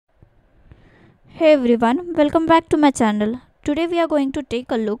Hey everyone, welcome back to my channel. Today we are going to take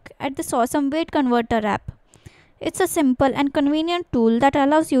a look at this awesome weight converter app. It's a simple and convenient tool that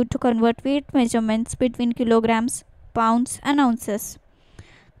allows you to convert weight measurements between kilograms, pounds, and ounces.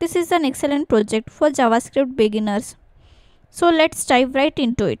 This is an excellent project for JavaScript beginners. So let's dive right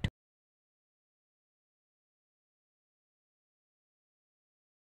into it.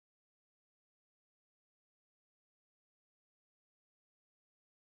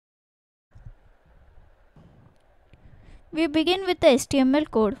 We begin with the HTML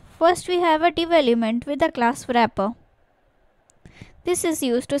code. First we have a div element with a class wrapper. This is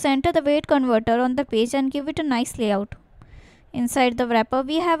used to center the weight converter on the page and give it a nice layout. Inside the wrapper,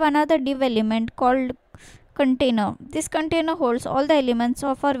 we have another div element called container. This container holds all the elements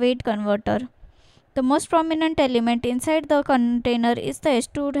of our weight converter. The most prominent element inside the container is the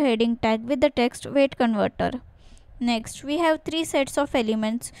h2 heading tag with the text weight converter. Next, we have three sets of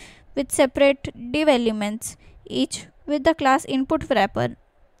elements with separate div elements, each with the class input wrapper.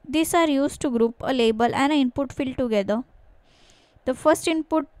 These are used to group a label and an input field together. The first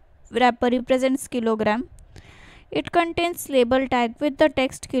input wrapper represents kilogram. It contains label tag with the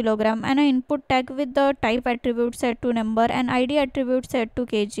text kilogram and an input tag with the type attribute set to number and ID attribute set to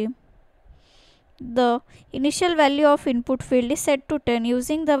kg. The initial value of input field is set to 10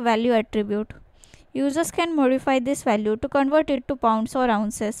 using the value attribute. Users can modify this value to convert it to pounds or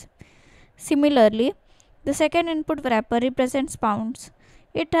ounces. Similarly, the second input wrapper represents pounds.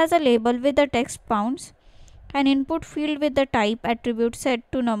 It has a label with the text pounds, an input field with the type attribute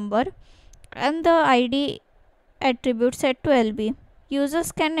set to number, and the ID attribute set to LB.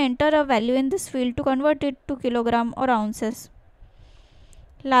 Users can enter a value in this field to convert it to kilogram or ounces.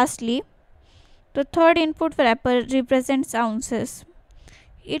 Lastly, the third input wrapper represents ounces.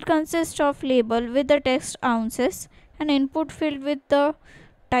 It consists of label with the text ounces, an input field with the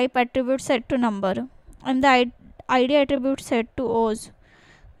type attribute set to number, and the ID attribute set to O's.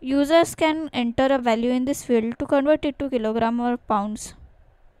 Users can enter a value in this field to convert it to kilogram or pounds.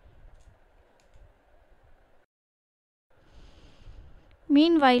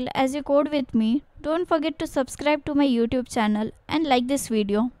 Meanwhile, as you code with me, don't forget to subscribe to my YouTube channel and like this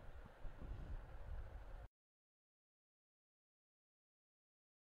video.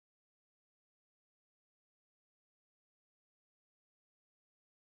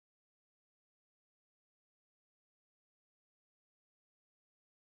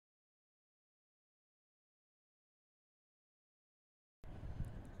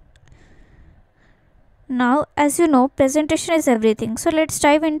 Now, as you know, presentation is everything, so let's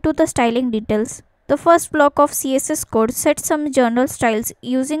dive into the styling details. The first block of CSS code sets some general styles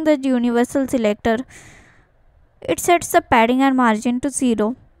using the universal selector. It sets the padding and margin to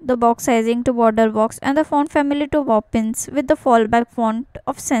 0, the box sizing to border box, and the font family to Poppins with the fallback font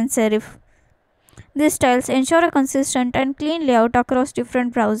of sans serif. These styles ensure a consistent and clean layout across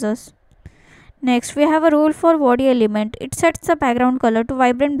different browsers. Next, we have a rule for body element. It sets the background color to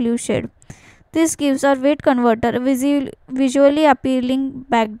vibrant blue shade. This gives our weight converter a visually appealing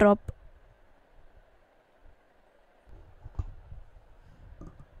backdrop.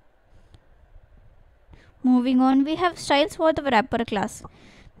 Moving on, we have styles for the wrapper class.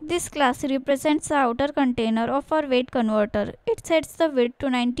 This class represents the outer container of our weight converter. It sets the width to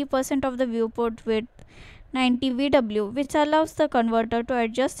 90% of the viewport width, 90 VW, which allows the converter to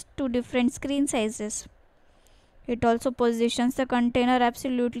adjust to different screen sizes. It also positions the container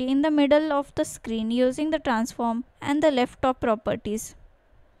absolutely in the middle of the screen using the transform and the left top properties.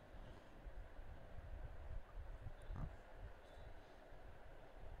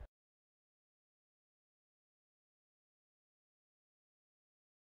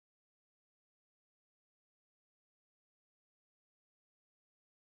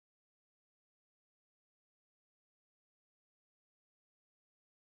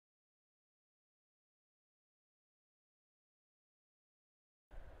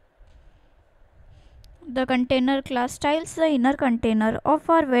 The container class styles the inner container of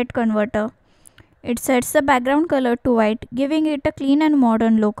our weight converter. It sets the background color to white, giving it a clean and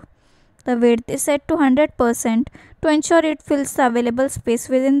modern look. The width is set to 100% to ensure it fills the available space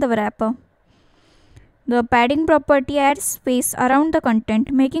within the wrapper. The padding property adds space around the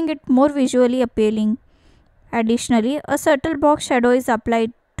content, making it more visually appealing. Additionally, a subtle box shadow is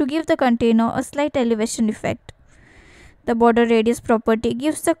applied to give the container a slight elevation effect. The border radius property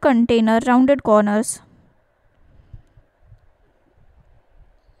gives the container rounded corners.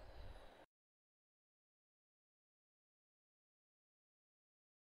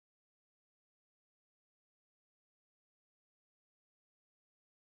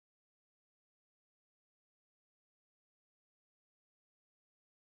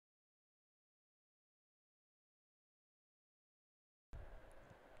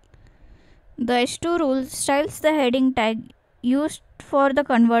 The h2 rule styles the heading tag used for the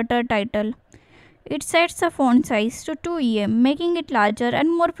converter title. It sets the font size to 2 em, making it larger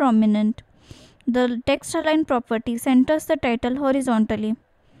and more prominent. The text align property centers the title horizontally.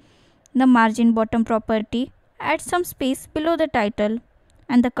 The margin bottom property adds some space below the title,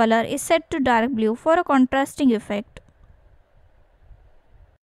 and the color is set to dark blue for a contrasting effect.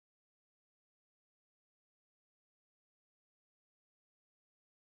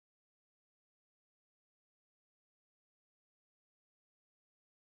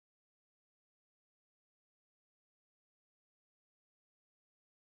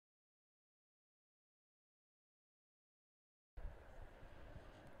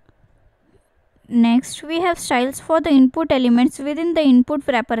 Next, we have styles for the input elements within the input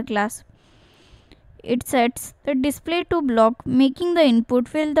wrapper class. It sets the display to block, making the input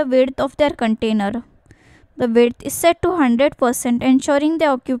fill the width of their container. The width is set to 100%, ensuring they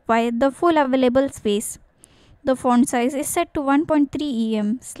occupy the full available space. The font size is set to 1.3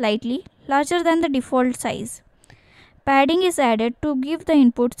 em, slightly larger than the default size. Padding is added to give the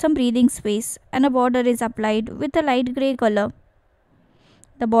input some breathing space, and a border is applied with a light grey color.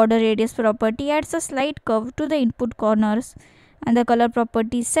 The border radius property adds a slight curve to the input corners, and the color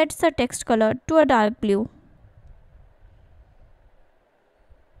property sets the text color to a dark blue.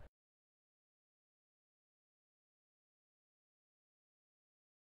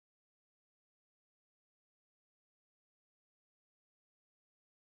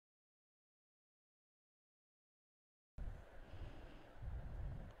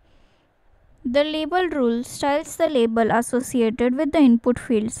 The label rule styles the label associated with the input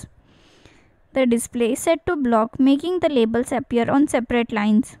fields. The display is set to block, making the labels appear on separate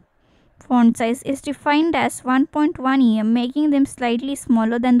lines. Font size is defined as 1.1 em, making them slightly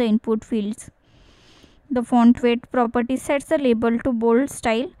smaller than the input fields. The font weight property sets the label to bold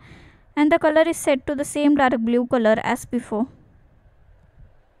style, and the color is set to the same dark blue color as before.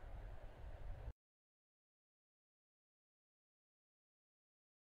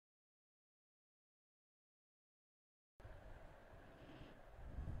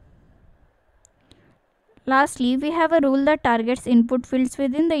 Lastly, we have a rule that targets input fields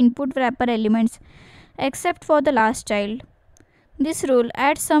within the input wrapper elements except for the last child. This rule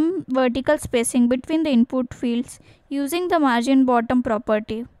adds some vertical spacing between the input fields using the margin bottom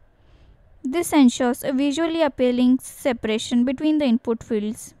property. This ensures a visually appealing separation between the input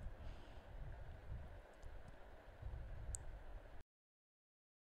fields.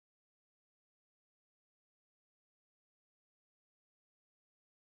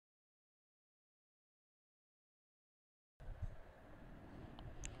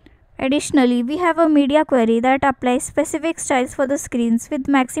 Additionally, we have a media query that applies specific styles for the screens with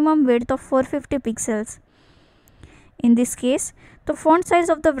maximum width of 450 pixels. In this case, the font size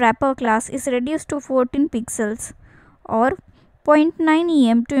of the wrapper class is reduced to 14 pixels or 0.9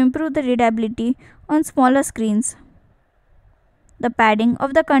 em to improve the readability on smaller screens. The padding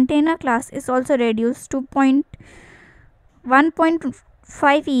of the container class is also reduced to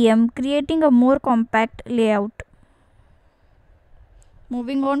 1.5 em, creating a more compact layout.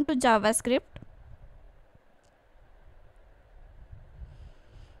 Moving on to JavaScript.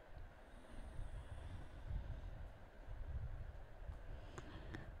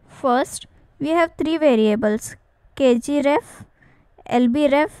 First, we have three variables kgref,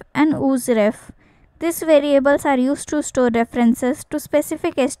 lbref and ooseref. These variables are used to store references to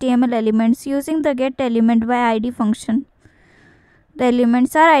specific HTML elements using the getElementById function. The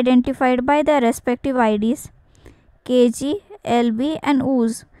elements are identified by their respective IDs kg, lb and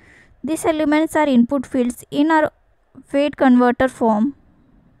ooz. These elements are input fields in our weight converter form.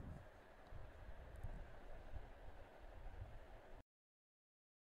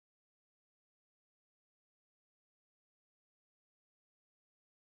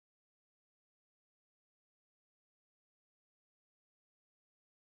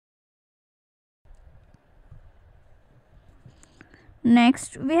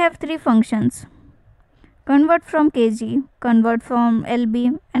 Next, we have three functions: convert from kg, convert from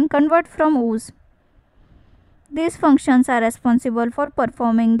lb and convert from ooz. These functions are responsible for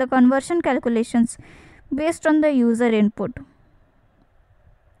performing the conversion calculations based on the user input.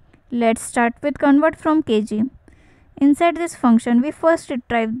 Let's start with convert from kg. Inside this function, we first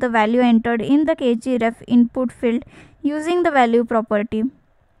retrieve the value entered in the kgref input field using the value property.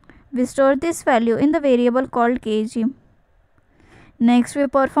 We store this value in the variable called kg. Next, we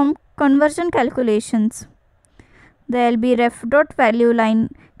perform conversion calculations. The lbref.value line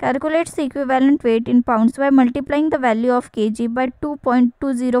calculates the equivalent weight in pounds by multiplying the value of kg by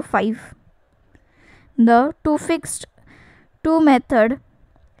 2.205. The toFixed2 method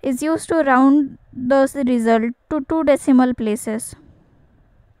is used to round the result to two decimal places.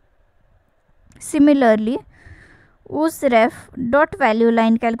 Similarly, usref dot value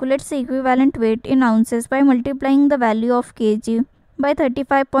line calculates the equivalent weight in ounces by multiplying the value of kg by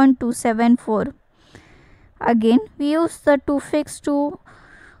 35.274. Again, we use the to-fix to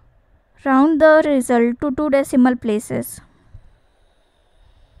round the result to two decimal places.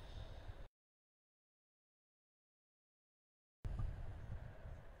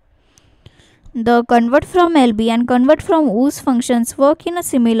 The convert from LB and convert from us functions work in a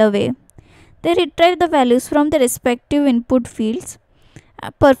similar way. They retrieve the values from the respective input fields,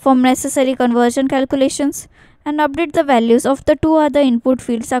 perform necessary conversion calculations, and update the values of the two other input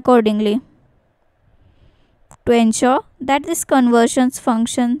fields accordingly. To ensure that these conversions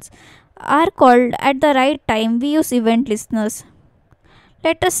functions are called at the right time, we use event listeners.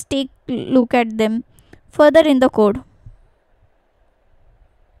 Let us take a look at them further in the code.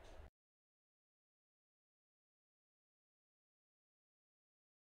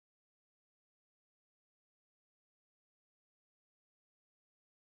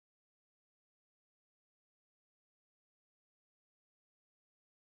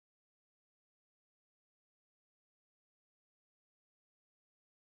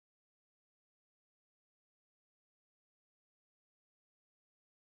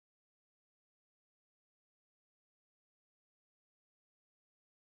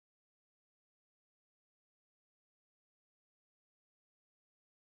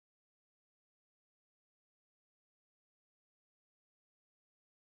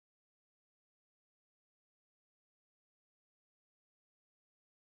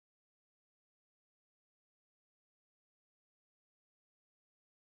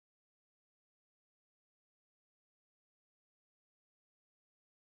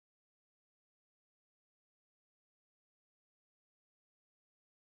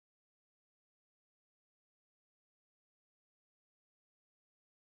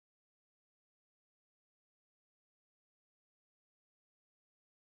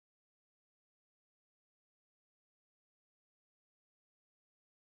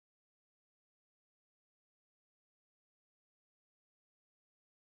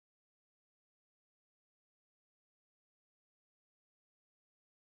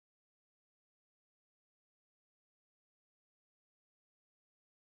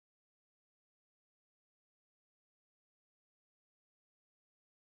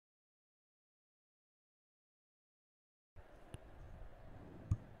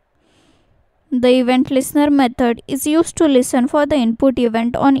 The event listener method is used to listen for the input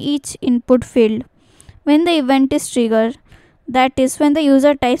event on each input field. When the event is triggered, that is, when the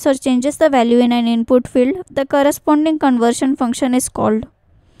user types or changes the value in an input field, the corresponding conversion function is called.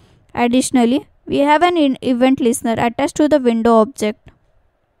 Additionally, we have an event listener attached to the window object.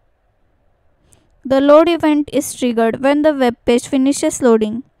 The load event is triggered when the web page finishes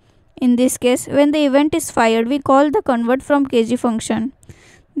loading. In this case, when the event is fired, we call the convert from kg function.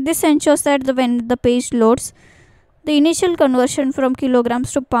 This ensures that when the page loads, the initial conversion from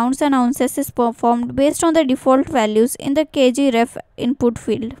kilograms to pounds and ounces is performed based on the default values in the kg ref input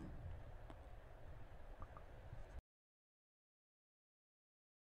field.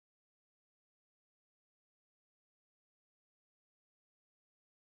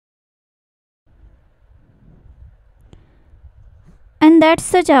 And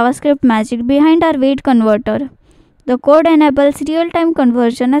that's the JavaScript magic behind our weight converter. The code enables real-time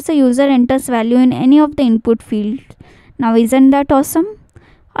conversion as the user enters value in any of the input fields. Now isn't that awesome?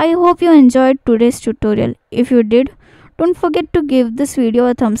 I hope you enjoyed today's tutorial. If you did, don't forget to give this video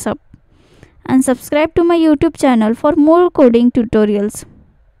a thumbs up and subscribe to my YouTube channel for more coding tutorials.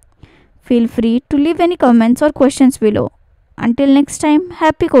 Feel free to leave any comments or questions below. Until next time,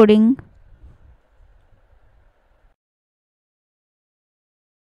 happy coding!